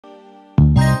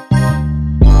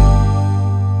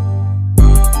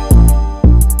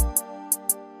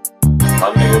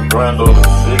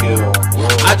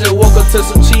I just woke up to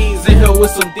some cheese in here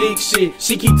with some dick shit.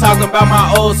 She keep talking about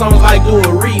my old songs like do a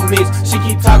remix. She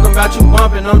keep talking about you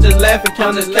bumping, I'm just laughing,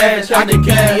 counting cash. I can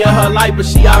keep me in her life, but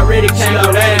she already came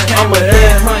with that. I'm a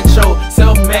head honcho,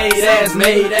 self-made ass,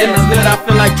 made ass. Instead I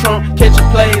feel like Trump catching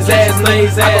plays ass,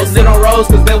 lays ass. I go sit on roads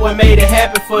cause that's what made it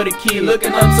happen for the kid.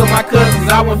 Looking up to my cousins,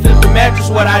 I would flip the mattress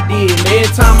what I did. Every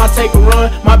time I take a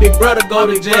run, my big brother go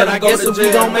to jail. I guess if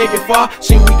we don't make it far,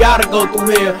 shit we gotta go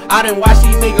through hell. I done watch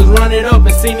these niggas run it up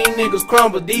and see these niggas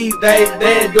crumble. These days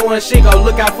they ain't doing shit, go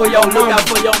look out for your mama.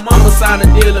 I'ma sign a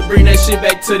deal and bring that shit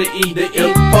back to the E.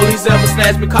 If police ever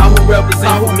snatch me, call who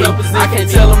represent for me. I can't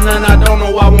tell them nothing I don't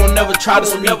know, I won't never try to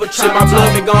speak. Shit, my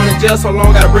blood been gone in jail so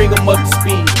long, gotta bring them up to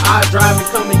speed. I drive and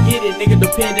come and get it, nigga,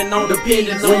 depending on the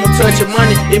pigeons. When you touch your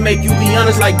money, it make you be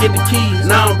honest like get the keys.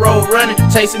 Now I'm road running,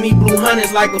 chasing these blue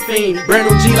hunters like a fiend. Brand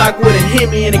new G like would've hit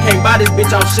me and it can't buy this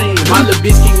bitch off Sheen. My little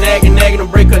bitch keep nagging to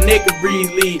break her neck and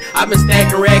breathe lead. I been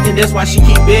stacking racking, that's why she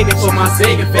keep begging for my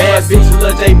second. Bad bitches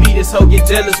love JB, this hoe get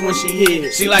jealous when she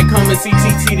hit. She like come and see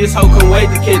TT, this hoe can't wait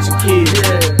to catch a kid.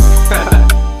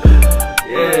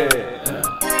 Yeah.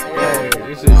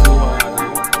 This shit too hard,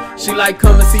 nigga. She like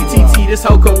come and see TT, this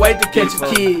hoe can't wait to catch a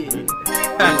kid.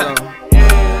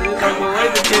 Yeah, this hoe can't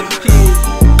wait to catch a kid,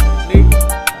 nigga.